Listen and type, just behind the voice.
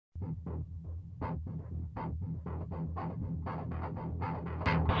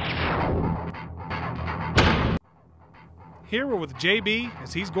Here we're with JB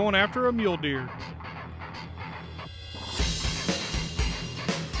as he's going after a mule deer.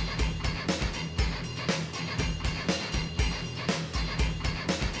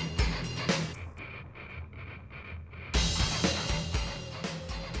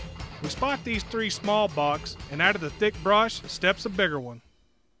 We spot these three small bucks, and out of the thick brush steps a bigger one.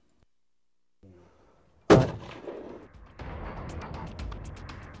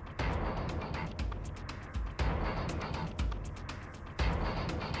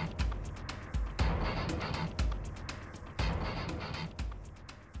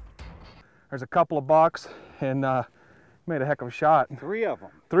 There's a couple of bucks, and made a heck of a shot. 3 of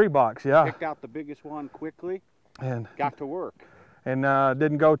them. 3 bucks, yeah. Picked out the biggest one quickly and got to work. And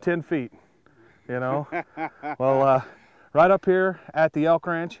didn't go 10 feet, you know. Well, right up here at the Elk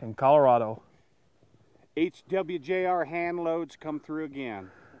Ranch in Colorado. HWJR hand loads come through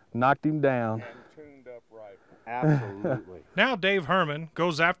again. Knocked him down. And tuned up rifle. Absolutely. Now Dave Herman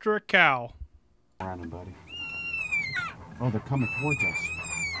goes after a cow. Around him, buddy. Oh, they're coming towards us.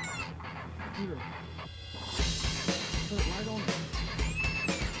 Peter. Put it right on her.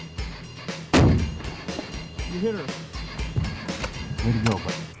 You hit her. Way to go,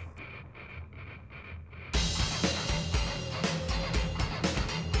 buddy.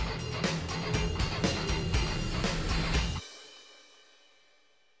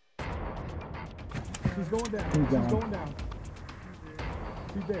 She's going down. She's going down.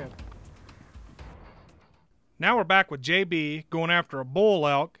 She's dead. Now we're back with JB going after a bull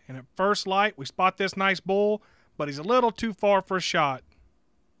elk, and at first light we spot this nice bull, but he's a little too far for a shot.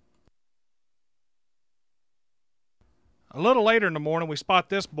 A little later in the morning we spot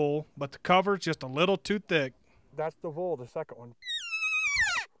this bull, but the cover's just a little too thick. That's the bull, the second one.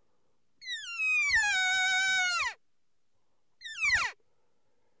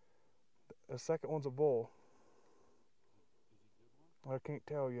 The second one's a bull. I can't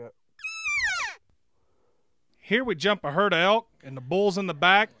tell yet. Here we jump a herd of elk, and the bull's in the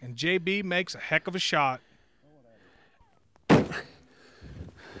back, and JB makes a heck of a shot.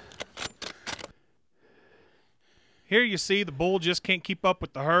 Here you see the bull just can't keep up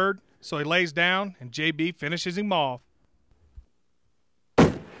with the herd, so he lays down, and JB finishes him off. Oh,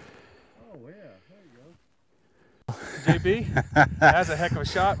 yeah, there you go. JB, that's a heck of a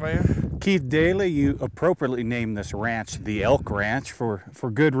shot, man. Keith Dailey, you appropriately named this ranch the Elk Ranch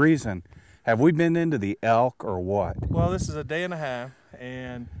for good reason. Have we been into the elk or what? Well, this is a day and a half,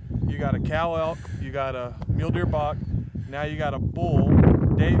 and you got a cow elk, you got a mule deer buck, now you got a bull,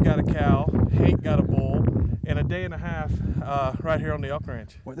 Dave got a cow, Hank got a bull, and a day and a half right here on the Elk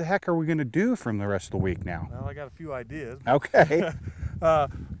Ranch. What the heck are we going to do from the rest of the week now? Well, I got a few ideas. Okay.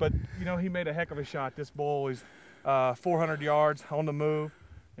 But, you know, he made a heck of a shot. This bull is 400 yards on the move,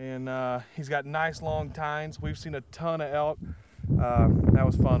 and he's got nice long tines. We've seen a ton of elk. That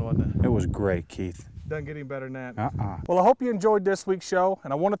was fun, wasn't it? It was great, Keith. Doesn't get any better than that. Well, I hope you enjoyed this week's show,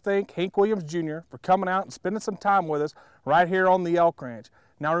 and I want to thank Hank Williams Jr. for coming out and spending some time with us right here on the Elk Ranch.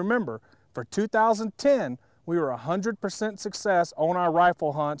 Now remember, for 2010, we were 100% success on our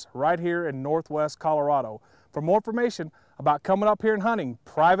rifle hunts right here in Northwest Colorado. For more information about coming up here and hunting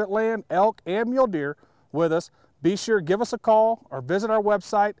private land, elk, and mule deer with us, be sure to give us a call or visit our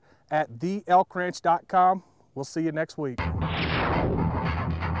website at theelkranch.com. We'll see you next week.